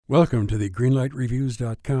Welcome to the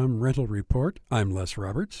GreenlightReviews.com rental report. I'm Les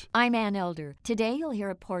Roberts. I'm Ann Elder. Today you'll hear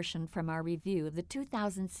a portion from our review of the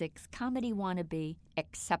 2006 comedy wannabe,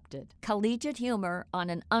 Accepted. Collegiate humor on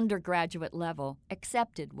an undergraduate level.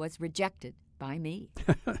 Accepted was rejected by me.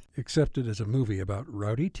 Accepted is a movie about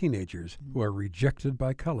rowdy teenagers who are rejected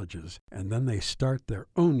by colleges, and then they start their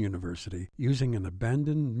own university using an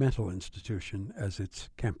abandoned mental institution as its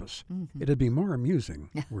campus. It'd be more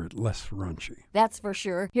amusing were it less raunchy. That's for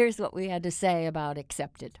sure. Here's what we had to say about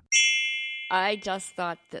Accepted. I just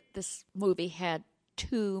thought that this movie had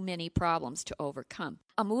too many problems to overcome.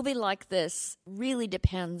 A movie like this really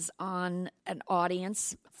depends on an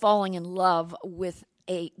audience falling in love with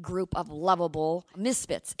a group of lovable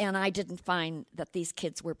misfits, and I didn't find that these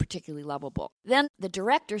kids were particularly lovable. Then the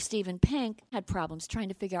director, Steven Pink, had problems trying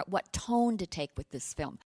to figure out what tone to take with this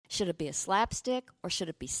film. Should it be a slapstick or should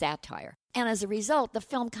it be satire? And as a result, the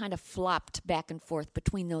film kind of flopped back and forth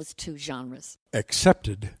between those two genres.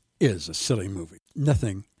 Accepted is a silly movie.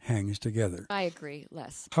 Nothing hangs together. I agree,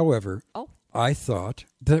 Les. However, I thought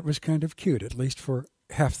that it was kind of cute, at least for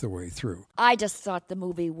half the way through. I just thought the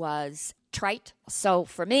movie was trite. So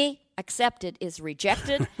for me, Accepted is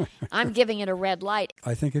rejected. I'm giving it a red light.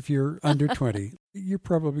 I think if you're under 20, you're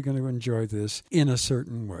probably going to enjoy this in a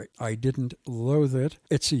certain way. I didn't loathe it.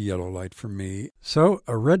 It's a yellow light for me. So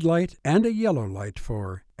a red light and a yellow light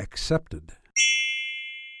for Accepted.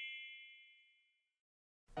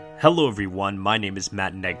 Hello everyone, my name is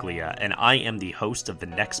Matt Neglia, and I am the host of the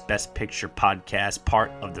Next Best Picture podcast,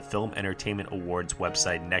 part of the Film Entertainment Awards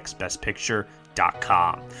website,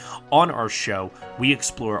 nextbestpicture.com. On our show, we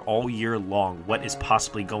explore all year long what is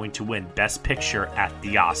possibly going to win Best Picture at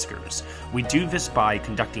the Oscars. We do this by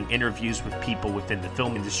conducting interviews with people within the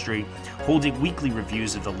film industry, holding weekly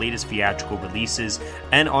reviews of the latest theatrical releases,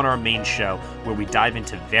 and on our main show, where we dive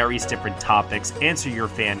into various different topics, answer your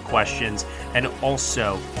fan questions, and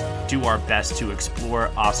also do our best to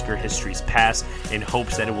explore Oscar history's past in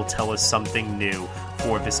hopes that it will tell us something new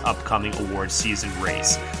for this upcoming award season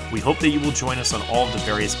race. We hope that you will join us on all of the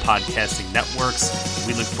various podcasting networks.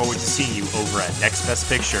 We look forward to seeing you over at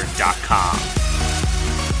nextbestpicture.com.